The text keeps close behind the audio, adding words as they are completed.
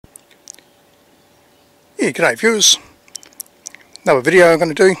Yeah, g'day viewers. Another video I'm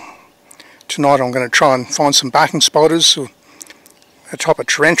going to do. Tonight I'm going to try and find some barking spiders, or a type of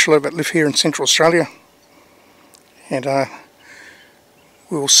tarantula that live here in Central Australia. And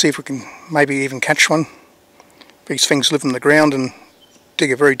we'll see if we can maybe even catch one. These things live in the ground and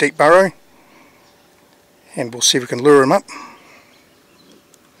dig a very deep burrow. And we'll see if we can lure them up.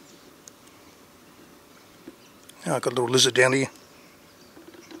 Oh, I've got a little lizard down here.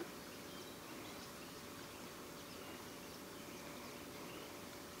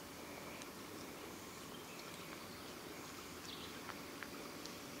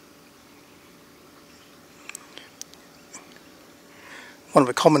 One of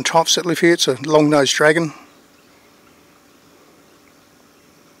the common types that live here, it's a long-nosed dragon.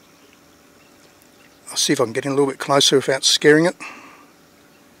 I'll see if I can get in a little bit closer without scaring it.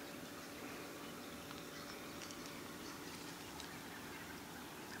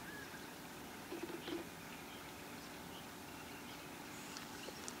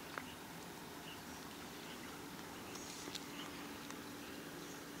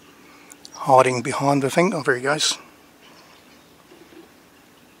 Hiding behind the thing. Oh, there he goes.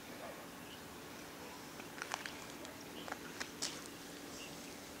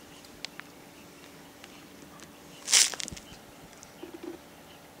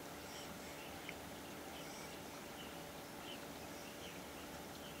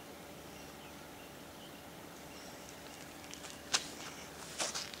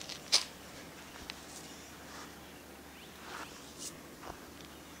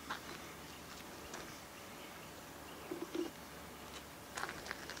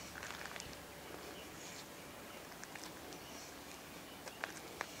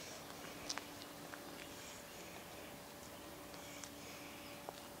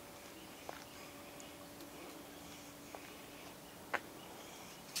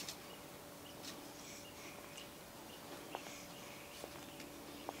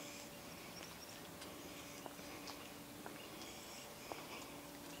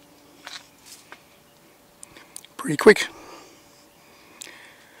 Pretty quick.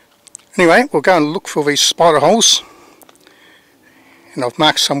 Anyway, we'll go and look for these spider holes, and I've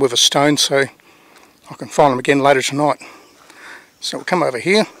marked some with a stone so I can find them again later tonight. So we'll come over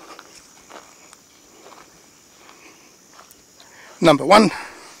here. Number one.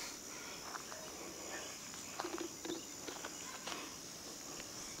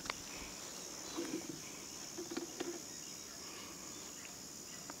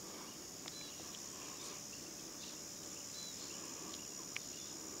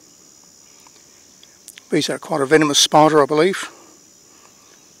 These are quite a venomous spider, I believe,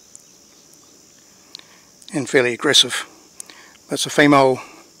 and fairly aggressive. That's a female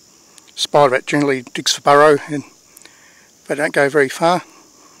spider that generally digs for burrow, and they don't go very far.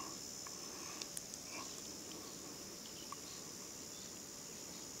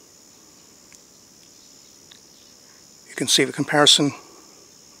 You can see the comparison.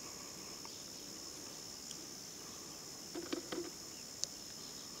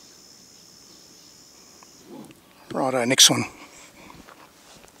 Righto, next one.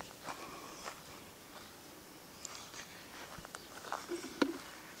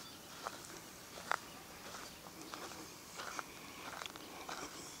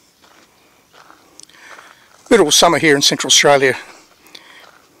 Middle of summer here in Central Australia,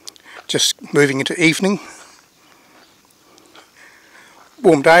 just moving into evening.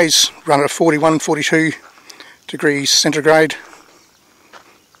 Warm days run at 41, 42 degrees centigrade.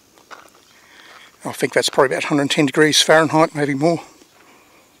 I think that's probably about 110 degrees Fahrenheit, maybe more.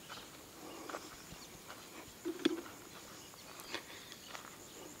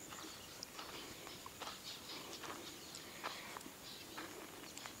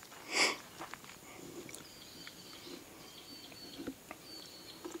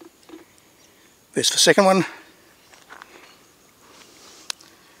 There's the second one.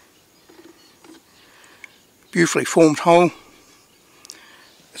 Beautifully formed hole.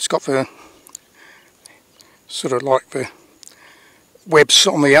 It's got the sort of like the webs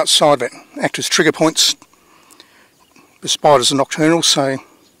on the outside that act as trigger points. The spiders are nocturnal, so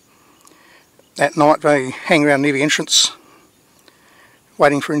at night they hang around near the entrance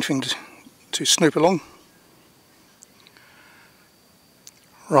waiting for anything to snoop along.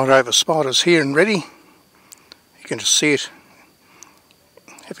 Right over spiders here and ready. You can just see it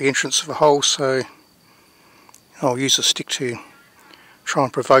at the entrance of the hole, so I'll use a stick to try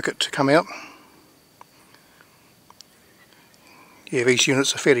and provoke it to come out. Yeah, these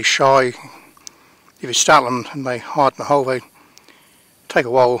units are fairly shy. If you start them and they hide in the hole, they take a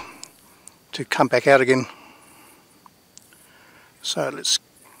while to come back out again. So let's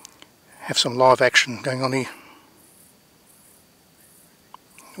have some live action going on here.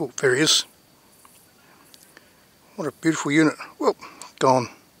 Oh, there he is. What a beautiful unit. Well, gone.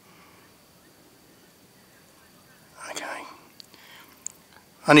 Okay.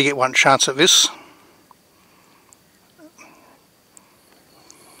 Only get one chance at this.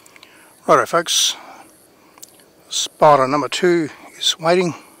 Righto folks, spider number 2 is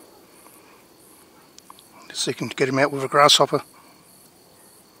waiting. Let's see if we can get him out with a grasshopper.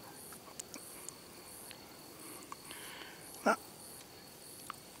 No.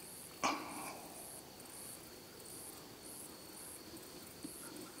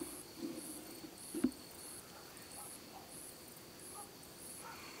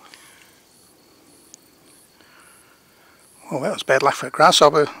 Well, that was bad luck for a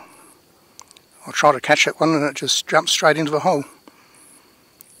grasshopper. I tried to catch that one and it just jumped straight into the hole.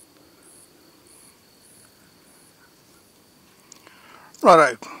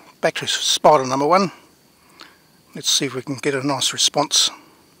 Righto, back to spider number 1. Let's see if we can get a nice response.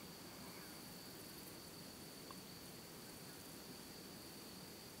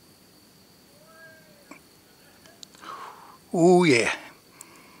 Oh yeah.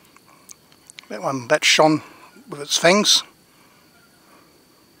 That shone with its fangs.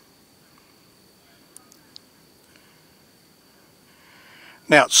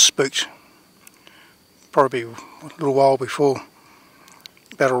 Now it's spooked. Probably a little while before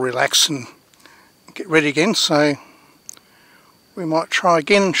that'll relax and get ready again, so we might try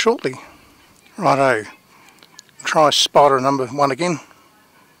again shortly. Righto, try spider number 1 again.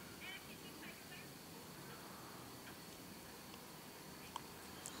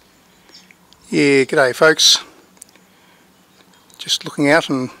 Yeah, g'day folks. Just looking out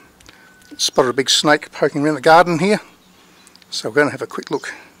and spotted a big snake poking around the garden here. So we're going to have a quick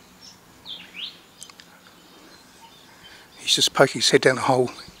look. He's just poking his head down the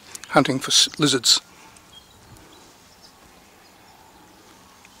hole, hunting for lizards.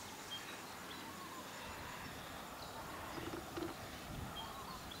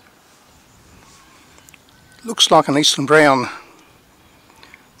 Looks like an eastern brown.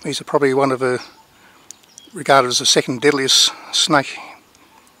 These are probably one of the, regarded as the second deadliest snake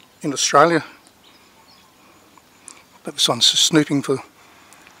in Australia. But this one's just snooping for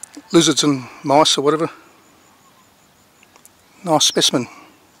lizards and mice or whatever. Nice specimen.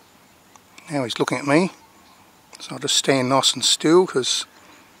 Now he's looking at me, so I'll just stand nice and still because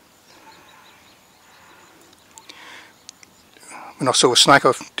when I saw a snake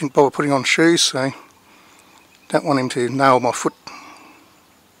I didn't bother putting on shoes, so don't want him to nail my foot.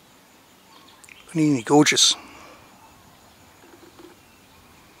 But isn't he gorgeous?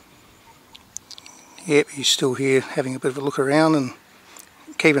 Yep, he's still here having a bit of a look around and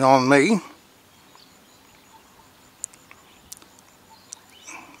keeping an eye on me.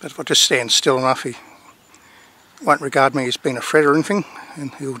 But if I just stand still enough, he won't regard me as being a threat or anything,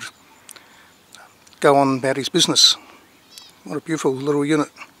 and he'll go on about his business. What a beautiful little unit.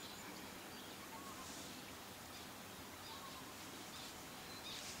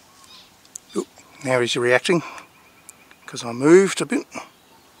 Oop, now he's reacting because I moved a bit.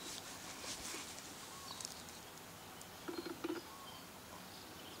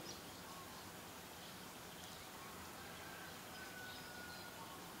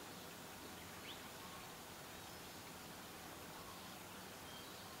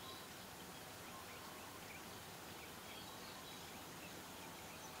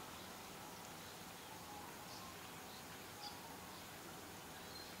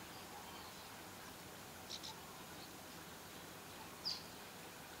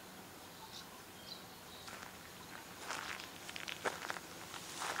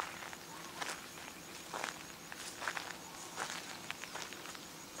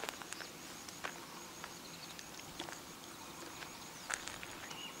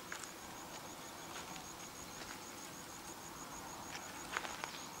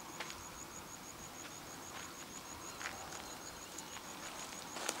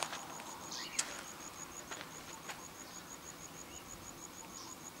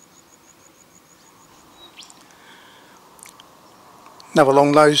 Another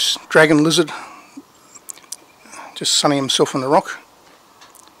long-nosed dragon lizard, just sunning himself on the rock.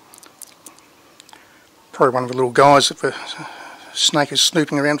 Probably one of the little guys that the snake is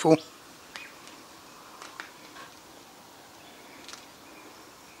snooping around for.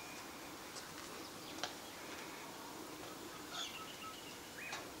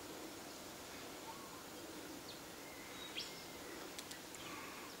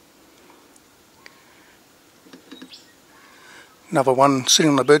 Another one sitting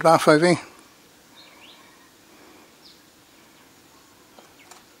on the bird bath over there.